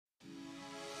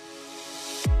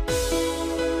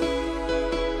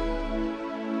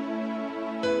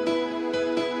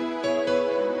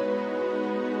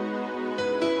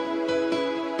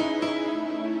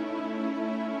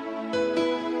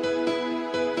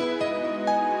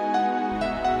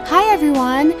Hi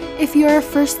everyone! If you're a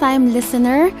first time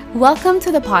listener, welcome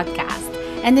to the podcast.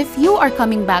 And if you are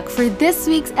coming back for this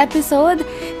week's episode,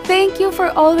 thank you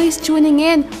for always tuning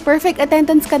in. Perfect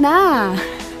attendance ka na!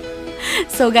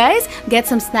 So guys,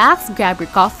 get some snacks, grab your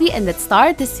coffee, and let's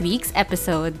start this week's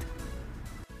episode.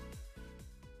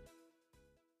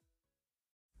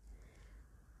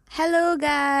 Hello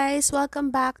guys!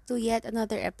 Welcome back to yet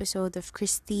another episode of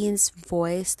Christine's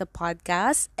Voice, the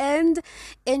podcast. And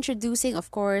introducing,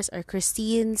 of course, our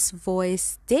Christine's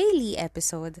Voice daily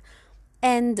episode.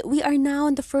 And we are now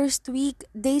in the first week,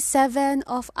 day 7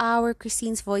 of our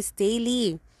Christine's Voice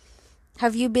daily.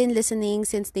 Have you been listening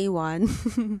since day 1?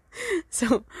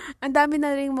 So, ang dami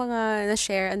na rin mga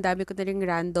na-share, ang dami ko na rin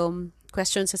random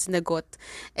questions sa sinagot.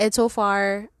 And so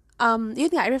far, yun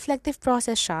nga, reflective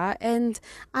process siya, and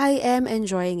I am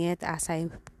enjoying it as I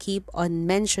keep on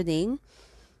mentioning.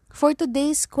 For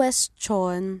today's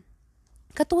question,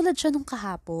 katulad siya nung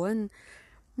kahapon,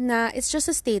 na it's just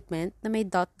a statement na may ...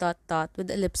 with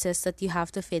ellipses that you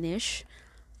have to finish.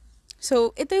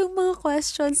 So, ito yung mga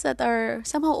questions that are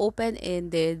somehow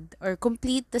open-ended or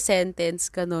complete the sentence,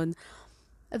 ganun,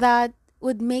 that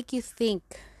would make you think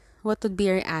what would be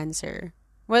your answer.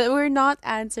 Well, we're not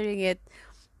answering it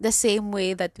the same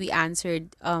way that we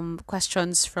answered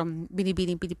questions from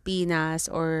Binibining Pilipinas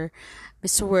or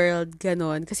Miss World,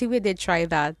 ganon. Kasi we did try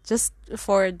that just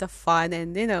for the fun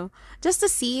and, just to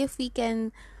see if we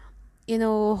can,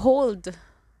 hold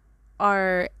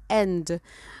our end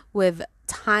with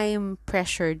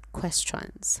time-pressured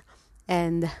questions.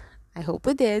 And I hope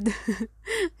we did.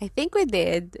 I think we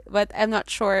did, but I'm not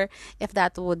sure if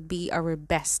that would be our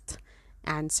best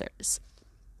answers.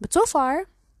 But so far,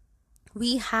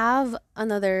 we have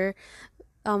another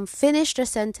finish the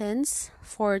sentence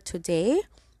for today.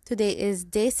 Today is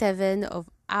day 7 of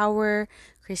our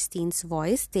Christine's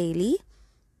Voice daily.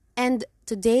 And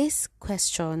today's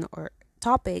question or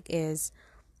topic is,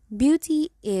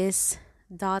 beauty is ...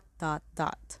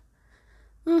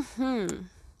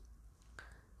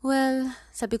 Well,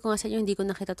 sabi ko nga sa inyo, hindi ko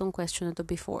nakita tong question na to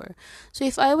before. So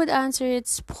if I would answer it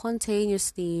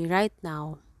spontaneously right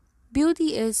now,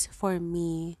 beauty is, for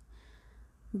me,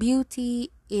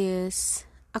 beauty is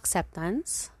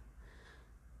acceptance.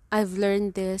 I've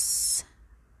learned this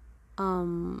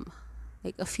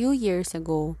like a few years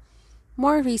ago.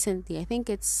 More recently, I think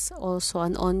it's also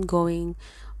an ongoing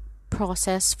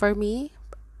process for me,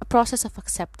 a process of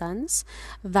acceptance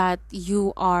that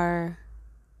you are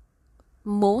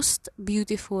most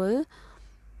beautiful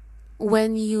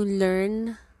when you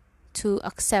learn to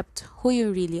accept who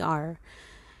you really are.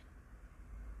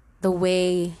 The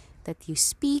way that you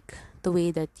speak, the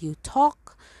way that you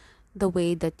talk, the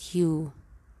way that you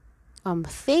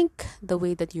think, the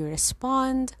way that you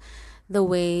respond, the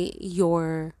way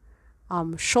your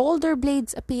shoulder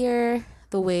blades appear,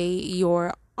 the way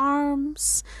your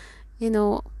arms,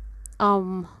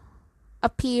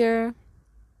 appear.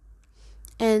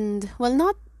 And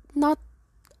well, not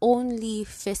only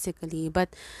physically,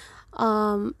 but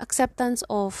acceptance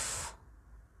of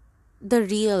the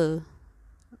real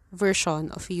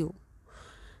version of you.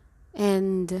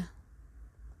 And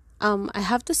I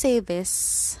have to say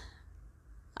this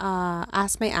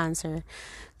as my answer,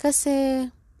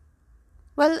 kasi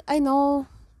well, I know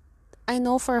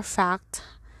for a fact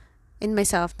in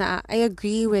myself na I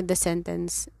agree with the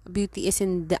sentence, beauty is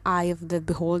in the eye of the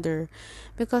beholder,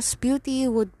 because beauty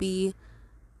would be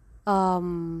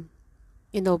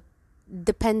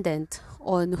dependent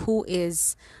on who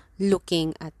is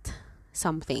looking at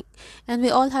something. And we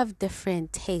all have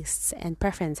different tastes and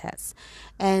preferences,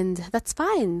 and that's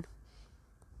fine.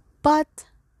 But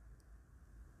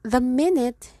the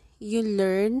minute you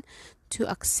learn to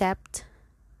accept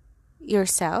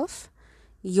yourself,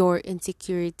 your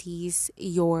insecurities,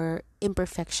 your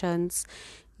imperfections,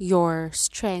 your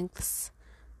strengths,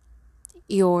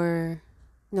 your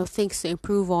things to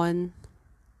improve on,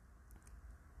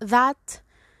 that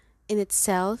in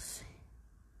itself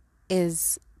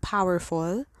is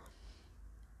powerful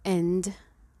and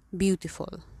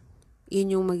beautiful.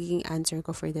 Yun yung magiging answer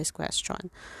ko for this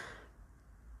question.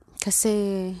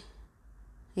 Kasi,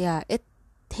 yeah, it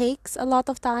takes a lot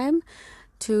of time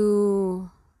to,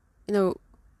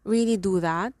 really do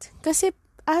that. Kasi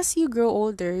as you grow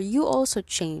older, you also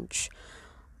change.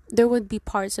 There would be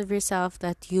parts of yourself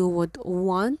that you would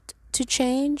want to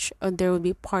change, or there would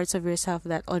be parts of yourself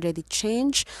that already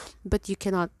changed, but you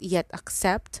cannot yet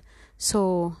accept.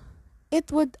 So,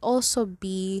 it would also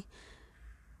be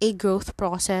a growth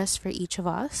process for each of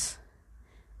us.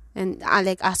 And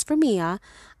like as for me, I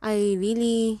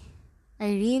really,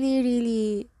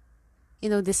 really,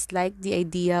 dislike the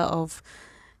idea of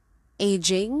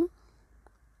aging.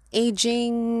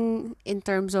 Aging in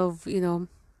terms of,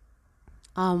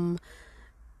 um,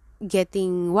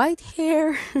 getting white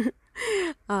hair,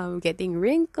 getting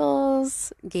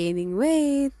wrinkles, gaining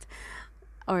weight,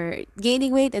 or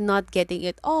gaining weight and not getting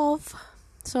it off.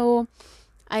 So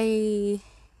I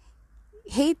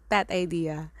hate that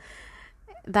idea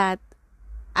that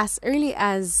as early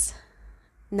as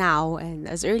now and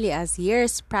as early as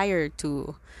years prior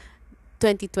to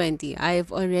 2020,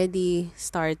 I've already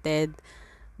started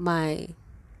my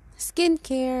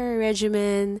skincare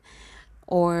regimen,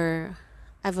 or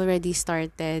I've already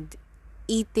started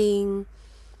eating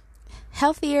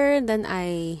healthier than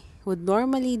I would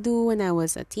normally do when I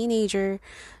was a teenager.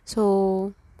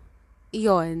 So,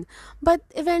 yon. But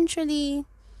eventually,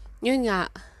 yun nga,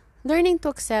 learning to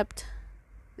accept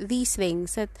these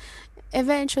things that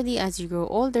eventually as you grow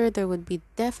older, there would be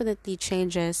definitely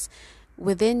changes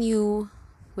within you,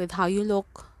 with how you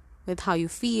look, with how you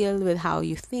feel, with how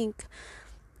you think.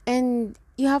 And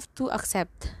you have to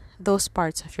accept those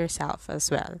parts of yourself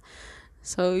as well.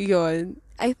 So yon.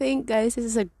 I think guys, this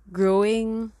is a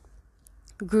growing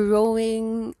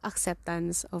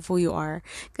acceptance of who you are.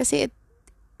 Kasi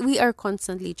we are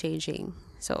constantly changing.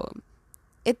 So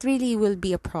it really will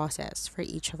be a process for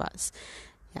each of us.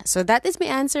 Yeah, so that is my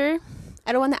answer.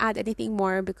 I don't want to add anything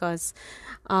more because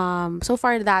so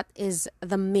far that is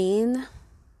the main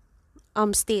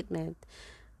statement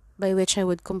by which I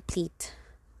would complete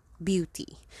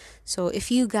beauty. So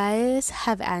if you guys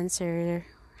have answers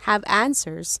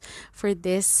for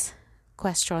this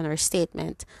question or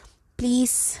statement,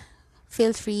 please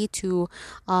feel free to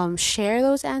share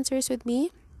those answers with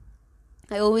me.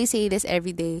 I always say this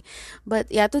every day.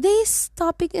 But yeah, today's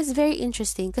topic is very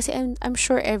interesting because I'm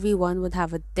sure everyone would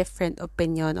have a different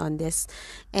opinion on this.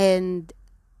 And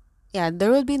yeah,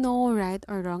 there will be no right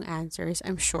or wrong answers,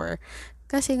 I'm sure.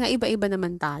 Kasi nga iba-iba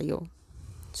naman tayo.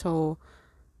 So,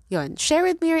 yon. Share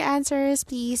with me your answers.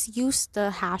 Please use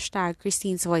the hashtag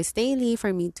Christine's Voice Daily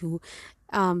for me to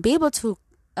be able to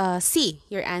see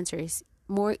your answers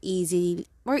more easily.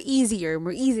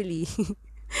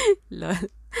 Lol.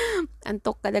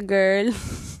 Antok ka na, girl.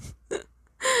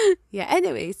 Yeah,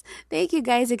 anyways, thank you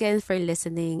guys again for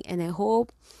listening, and I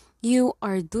hope you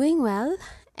are doing well,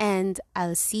 and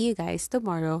I'll see you guys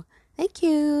tomorrow. Thank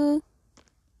you.